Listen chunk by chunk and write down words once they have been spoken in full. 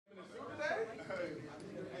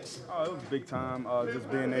Oh, it was big time, just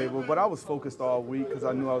being able. But I was focused all week because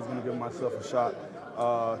I knew I was going to give myself a shot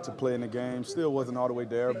to play in the game. Still wasn't all the way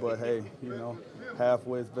there, but hey,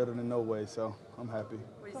 halfway is better than no way. So I'm happy.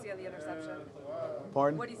 What do you see on the interception?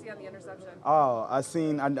 Pardon? What do you see on the interception? Oh,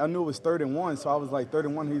 I knew it was 3rd and 1, so I was like 3rd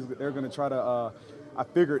and 1. They're going to try to. I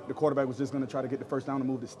figured the quarterback was just going to try to get the first down and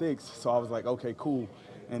move the sticks. So I was like, okay, cool.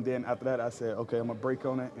 And then after that, I said, okay, I'm going to break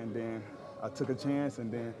on it. And then I took a chance, and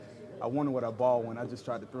then I wonder what I ball when I just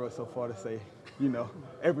tried to throw it so far to say,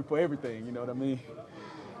 for everything, you know what I mean?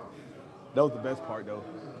 That was the best part, though,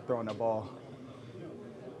 throwing that ball.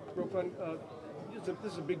 Roquan,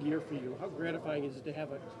 this is a big year for you. How gratifying is it to have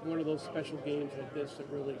one of those special games like this that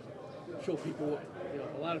really show people,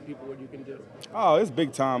 a lot of people what you can do? Oh, it's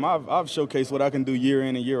big time. I've showcased what I can do year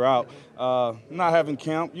in and year out. Not having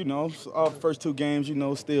camp, first 2 games,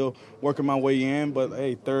 still working my way in. But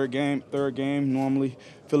hey, third game, normally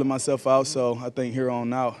filling myself out. So I think here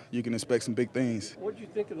on out, you can expect some big things. What did you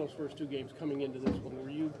think of those first 2 games coming into this one?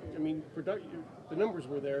 The numbers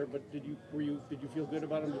were there, but did you feel good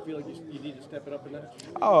about them? Did you feel like you need to step it up a notch?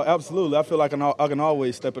 Oh, absolutely. I feel like I can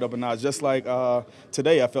always step it up a notch. Just like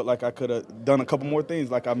today, I felt like I could have done a couple more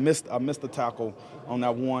things. Like I missed a tackle on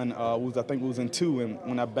that one. I think it was in 2, and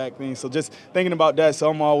when I backed things. So just thinking about that. So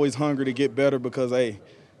I'm always hungry to get better because hey,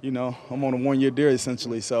 I'm on a 1-year deal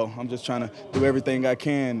essentially. So I'm just trying to do everything I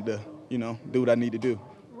can to do what I need to do.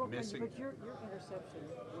 But your interception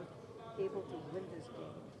was able to win this game.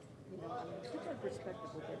 Put that in perspective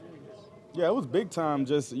what that means. Yeah, it was big time.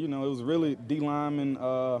 Just it was really D lineman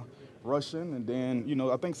rushing, and then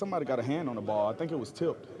I think somebody got a hand on the ball. I think it was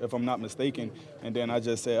tipped, if I'm not mistaken. And then I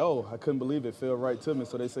just said, oh, I couldn't believe it fell right to me.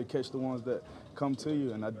 So they say catch the ones that come to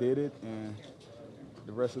you, and I did it, and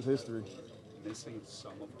the rest is history. Missing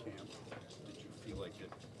some of camp, did you feel like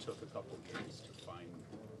it took a couple of games to find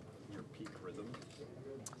your peak rhythm?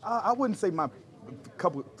 I wouldn't say my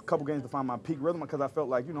couple games to find my peak rhythm because I felt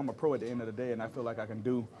like I'm a pro at the end of the day, and I feel like I can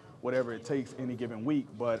do whatever it takes any given week.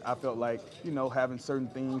 But I felt like having certain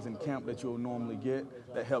things in camp that you'll normally get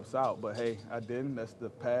that helps out. But hey, I didn't. That's the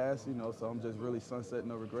past, so I'm just really sunset,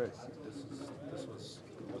 no regrets. This was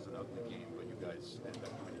an ugly game, but you guys ended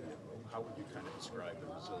up winning it. How would you kind of describe the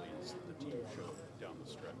resilience that the team showed down the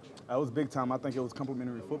stretch? It was big time. I think it was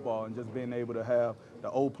complimentary football and just being able to have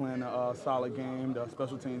the O playing a solid game, the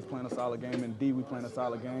special teams playing a solid game, and D we playing a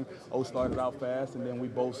solid game. O started out fast, and then we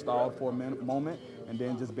both stalled for a moment, and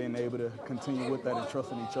then just being able to continue with that and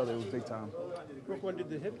trusting each other, it was big time. Roquan, did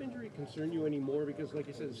the hip injury concern you anymore? Because like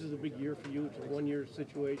you said, this is a big year for you. It's a 1-year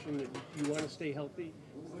situation. You want to stay healthy.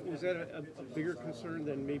 Was that a bigger concern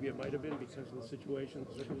than maybe it might have been because of the situation,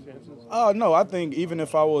 the circumstances? No, I think even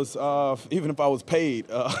if I was paid,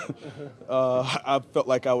 I felt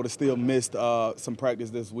like I would have still missed some practice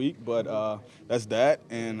this week. But that's that,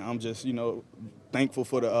 and I'm just thankful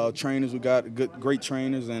for the trainers. We got great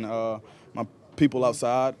trainers, and my people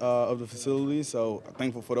outside of the facility. So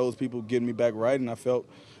thankful for those people getting me back right, and I felt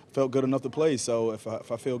good enough to play. So if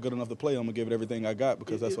I feel good enough to play, I'm gonna give it everything I got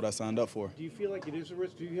because that's what I signed up for. Do you feel like it is a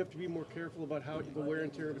risk? Do you have to be more careful about how the wear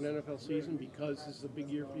and tear of an NFL season because this is a big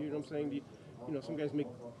year for you? You know what I'm saying? Some guys make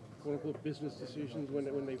quote unquote business decisions when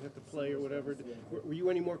they have to play or whatever. Were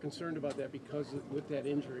you any more concerned about that with that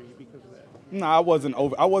injury because of that? No, I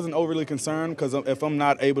wasn't overly concerned because if I'm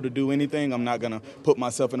not able to do anything, I'm not gonna put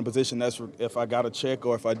myself in a position that's if I got a check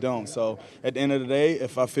or if I don't. So at the end of the day,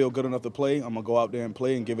 if I feel good enough to play, I'm gonna go out there and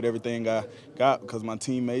play and give it everything I got because my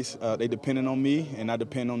teammates they depending on me and I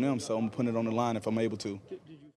depend on them. So I'm putting it on the line if I'm able to.